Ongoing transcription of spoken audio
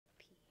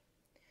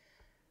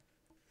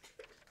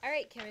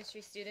Alright,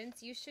 chemistry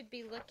students, you should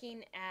be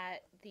looking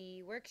at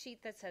the worksheet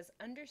that says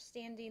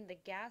Understanding the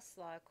Gas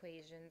Law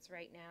Equations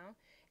right now.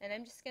 And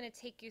I'm just going to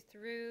take you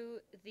through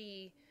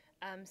the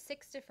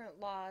 6 different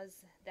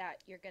laws that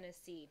you're going to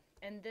see.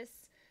 And this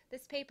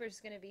paper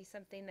is going to be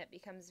something that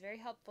becomes very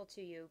helpful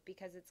to you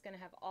because it's going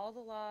to have all the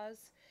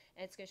laws,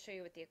 and it's going to show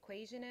you what the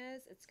equation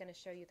is, it's going to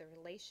show you the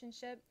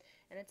relationship,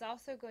 and it's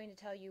also going to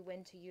tell you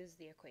when to use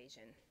the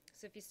equation.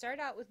 So if you start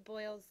out with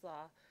Boyle's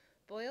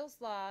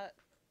law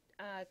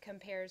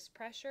compares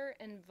pressure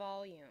and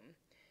volume.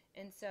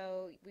 And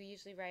so we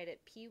usually write it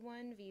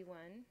P1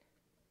 V1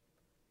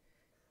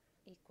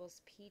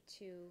 equals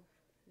P2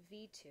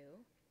 V2.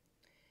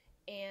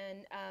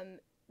 And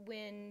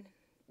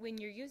when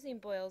you're using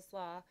Boyle's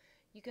law,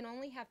 you can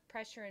only have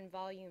pressure and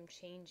volume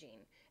changing.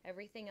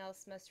 Everything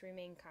else must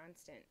remain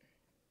constant.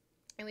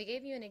 And we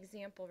gave you an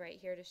example right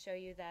here to show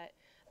you that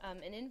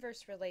an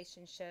inverse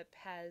relationship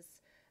has,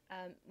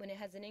 when it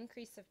has an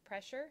increase of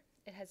pressure,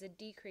 it has a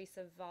decrease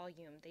of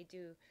volume. They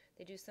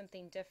do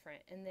something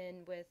different. And then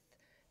with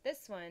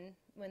this one,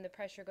 when the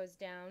pressure goes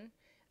down,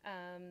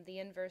 the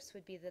inverse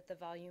would be that the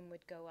volume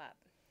would go up.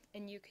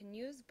 And you can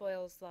use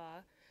Boyle's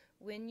law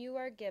when you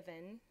are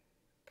given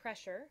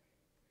pressure.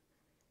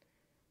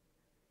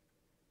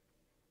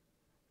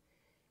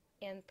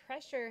 And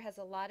pressure has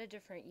a lot of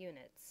different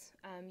units.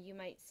 You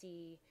might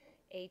see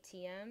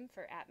ATM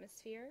for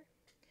atmosphere.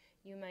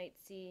 You might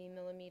see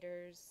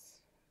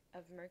millimeters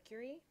of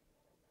mercury.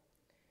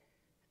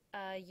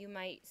 You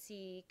might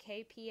see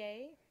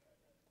kPa,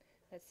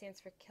 that stands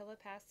for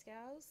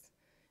kilopascals.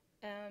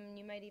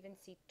 You might even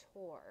see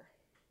torr.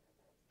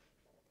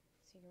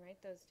 So you can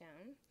write those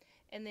down.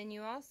 And then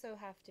you also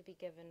have to be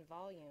given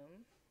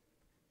volume.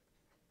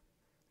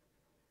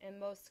 And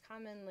most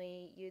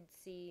commonly you'd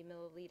see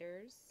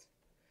milliliters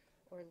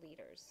or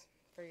liters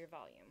for your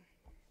volume.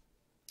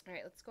 All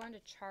right, let's go on to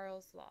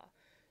Charles' law.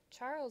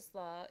 Charles'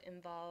 law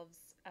involves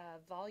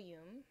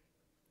volume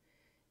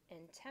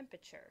and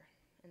temperature,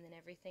 and then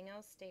everything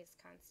else stays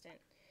constant.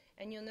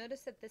 And you'll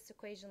notice that this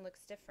equation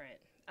looks different.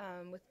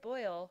 With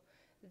Boyle,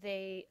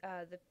 the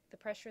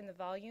pressure and the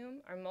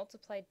volume are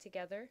multiplied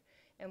together,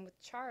 and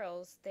with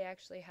Charles, they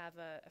actually have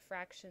a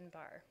fraction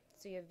bar.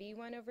 So you have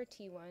V1 over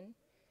T1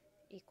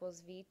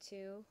 equals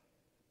V2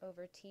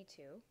 over T2.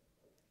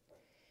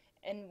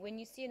 And when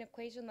you see an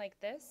equation like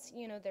this,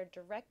 you know they're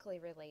directly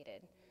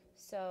related.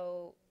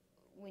 So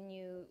when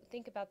you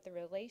think about the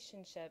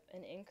relationship,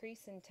 an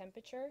increase in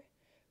temperature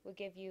will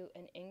give you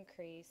an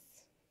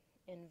increase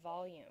in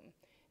volume.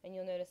 And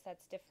you'll notice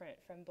that's different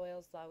from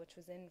Boyle's law, which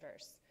was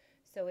inverse.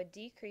 So a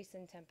decrease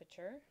in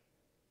temperature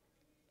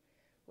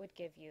would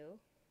give you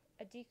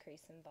a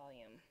decrease in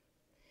volume.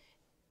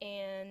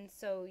 And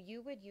so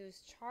you would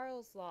use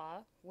Charles'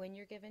 law when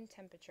you're given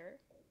temperature.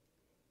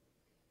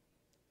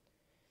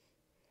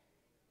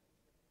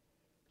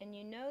 And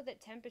you know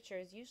that temperature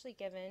is usually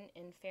given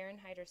in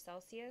Fahrenheit or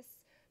Celsius,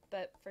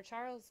 but for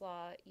Charles'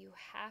 law, you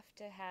have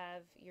to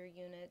have your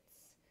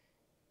units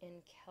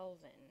in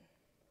Kelvin.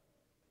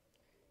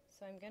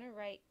 So I'm going to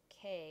write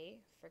K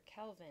for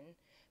Kelvin,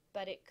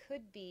 but it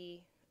could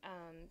be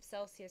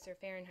Celsius or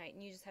Fahrenheit,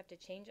 and you just have to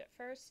change it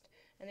first.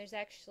 And there's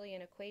actually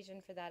an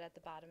equation for that at the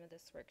bottom of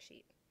this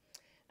worksheet.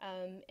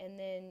 And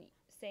then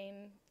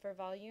same for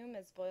volume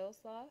as Boyle's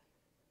law.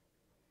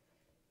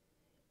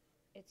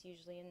 It's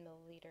usually in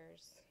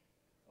milliliters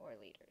or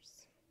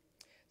liters.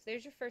 So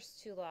there's your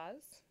first two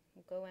laws.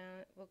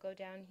 We'll go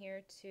down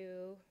here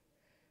to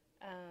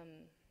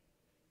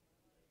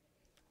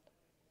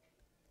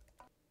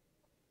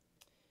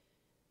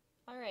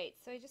alright,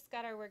 so I just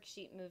got our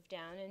worksheet moved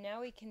down, and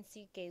now we can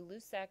see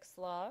Gay-Lussac's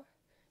law.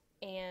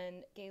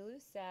 And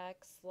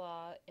Gay-Lussac's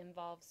law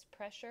involves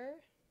pressure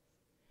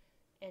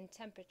and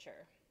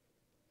temperature.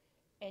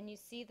 And you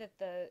see that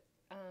the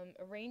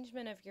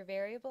arrangement of your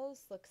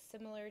variables looks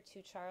similar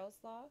to Charles'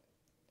 law,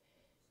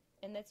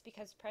 and that's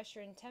because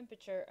pressure and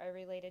temperature are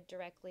related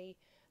directly,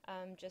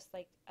 just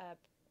like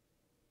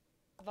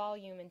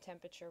volume and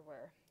temperature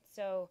were.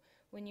 So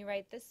when you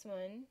write this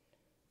one,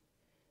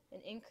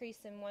 an increase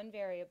in one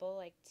variable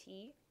like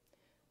T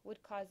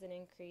would cause an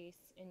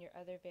increase in your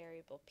other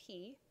variable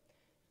P,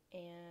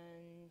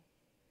 and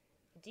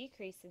a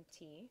decrease in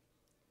T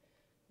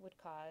would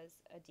cause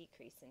a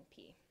decrease in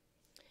P.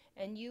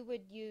 And you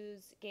would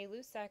use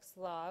Gay-Lussac's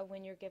law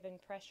when you're given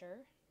pressure.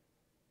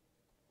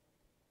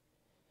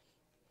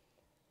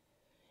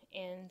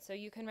 And so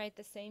you can write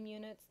the same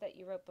units that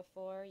you wrote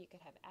before. You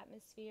could have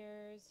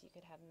atmospheres, you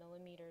could have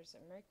millimeters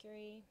of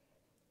mercury,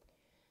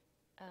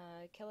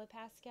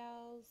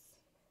 kilopascals,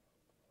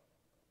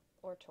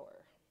 or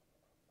torr.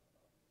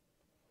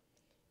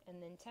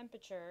 And then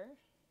temperature,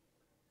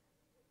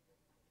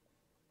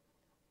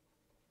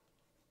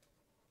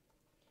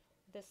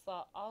 this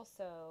law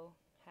also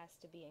has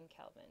to be in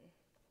Kelvin.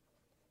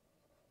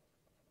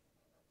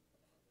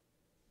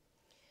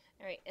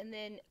 Alright, and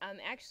then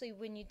actually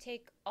when you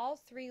take all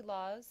three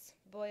laws,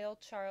 Boyle,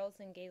 Charles,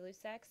 and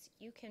Gay-Lussac's,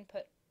 you can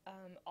put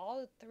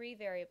all three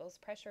variables,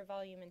 pressure,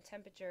 volume, and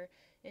temperature,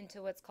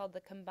 into what's called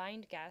the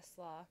combined gas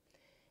law.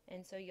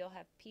 And so you'll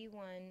have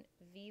P1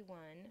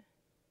 V1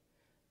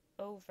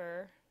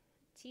 over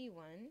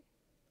T1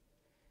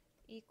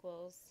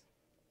 equals,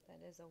 that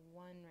is a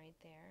 1 right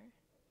there,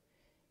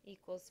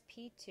 equals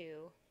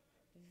P2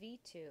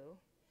 V2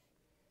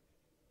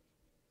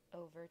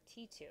 over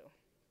T2.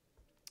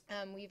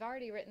 We've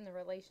already written the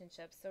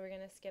relationship, so we're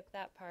going to skip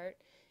that part.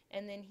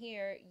 And then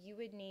here you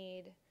would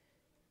need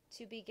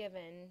to be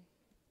given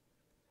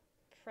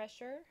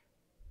pressure,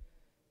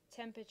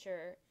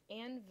 temperature,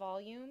 and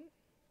volume,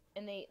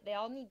 and they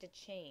all need to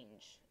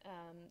change.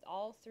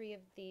 All three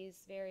of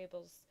these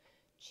variables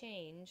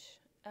change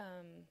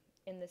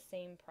in the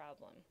same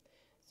problem.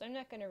 So I'm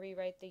not going to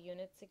rewrite the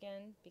units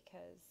again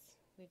because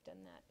we've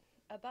done that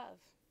above.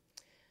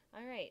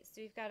 All right,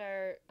 so we've got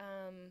our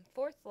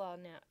fifth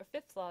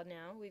law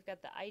now. We've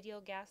got the ideal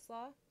gas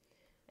law,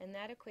 and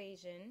that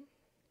equation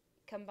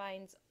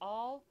combines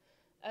all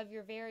of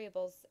your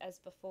variables as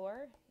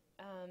before,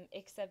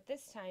 except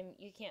this time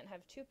you can't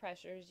have two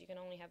pressures. You can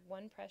only have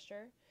one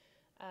pressure.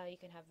 You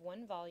can have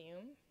one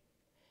volume.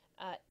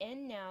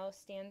 N now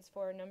stands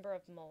for number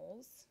of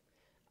moles.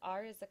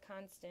 R is a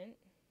constant,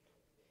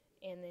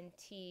 and then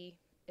T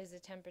is a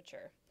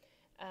temperature.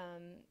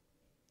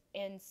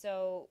 And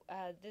so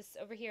this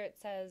over here, it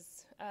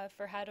says,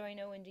 for how do I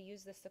know when to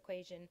use this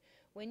equation?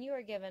 When you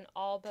are given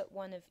all but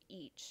one of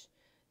each.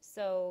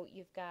 So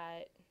you've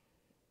got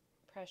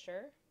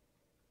pressure,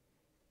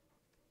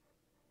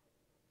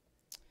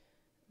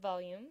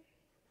 volume,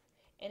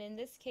 and in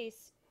this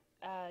case,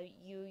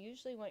 you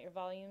usually want your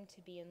volume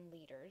to be in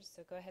liters.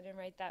 So go ahead and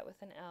write that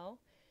with an L.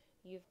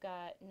 You've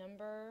got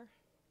number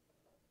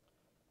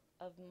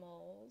of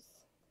moles,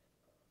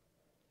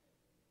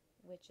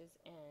 which is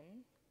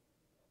N.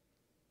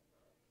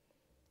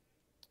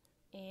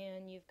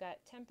 And you've got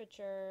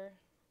temperature,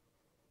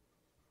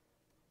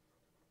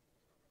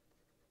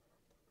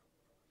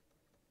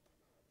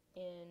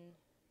 in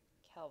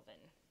Kelvin.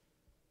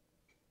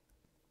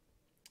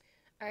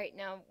 All right,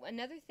 now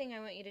another thing I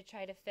want you to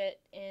try to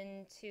fit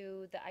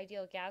into the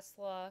ideal gas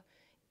law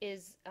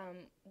is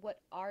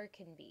what R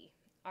can be.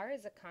 R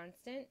is a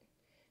constant.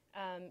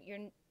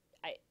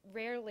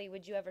 Rarely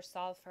would you ever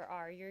solve for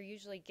R. You're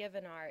usually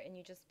given R and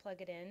you just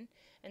plug it in.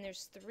 And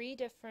there's three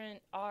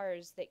different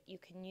R's that you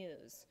can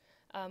use.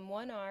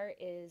 One R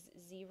is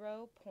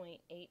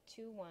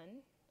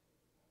 0.821,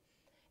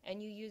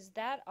 and you use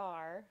that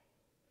R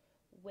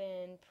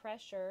when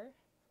pressure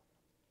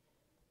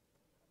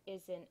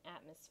is in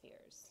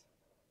atmospheres.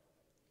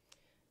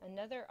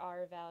 Another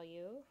R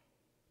value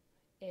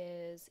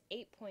is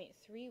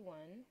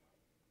 8.31,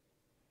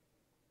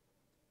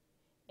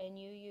 and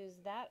you use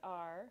that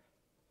R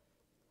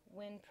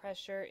when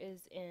pressure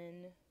is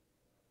in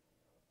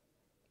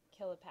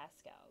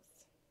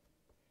kilopascals.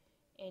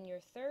 And your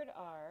third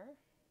R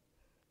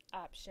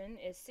option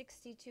is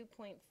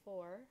 62.4,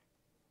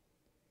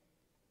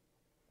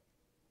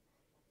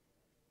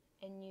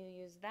 and you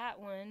use that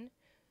one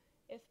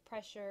if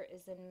pressure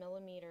is in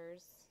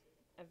millimeters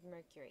of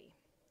mercury.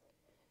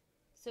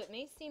 So it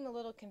may seem a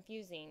little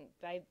confusing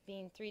by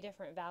being three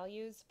different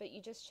values, but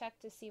you just check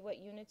to see what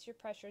units your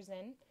pressure's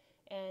in,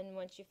 and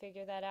once you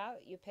figure that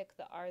out, you pick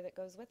the R that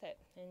goes with it,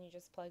 and you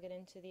just plug it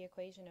into the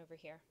equation over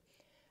here.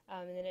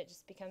 And then it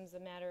just becomes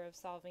a matter of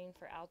solving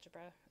for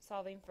algebra,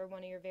 solving for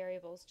one of your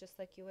variables, just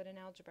like you would in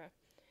algebra.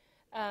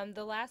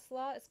 The last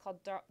law is called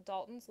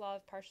Dalton's law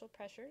of partial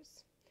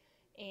pressures,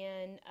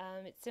 and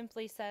it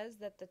simply says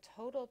that the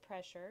total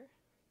pressure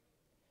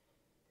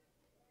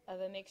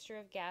of a mixture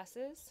of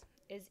gases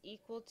is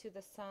equal to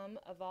the sum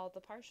of all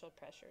the partial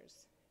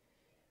pressures.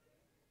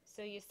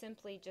 So you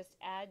simply just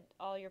add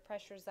all your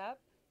pressures up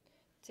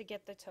to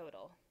get the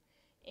total.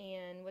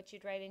 And what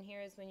you'd write in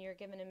here is when you're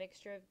given a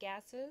mixture of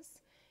gases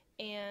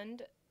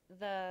and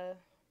the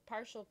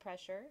partial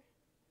pressure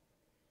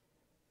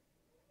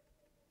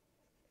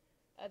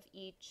of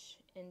each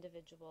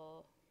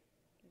individual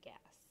gas.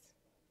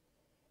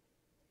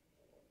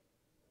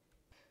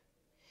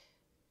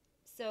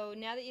 So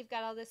now that you've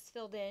got all this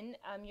filled in,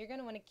 you're going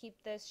to want to keep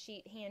this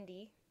sheet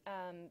handy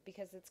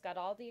because it's got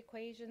all the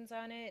equations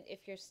on it.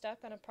 If you're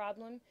stuck on a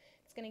problem,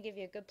 it's going to give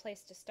you a good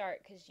place to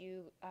start because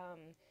you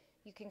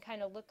can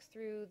kind of look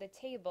through the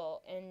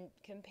table and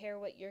compare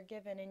what you're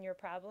given in your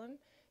problem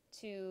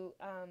to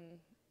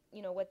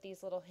what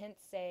these little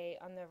hints say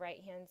on the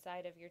right hand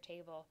side of your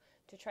table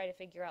to try to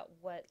figure out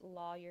what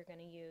law you're going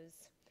to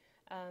use.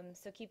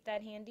 So keep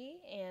that handy,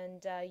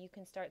 and you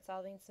can start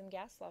solving some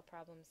gas law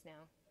problems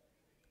now.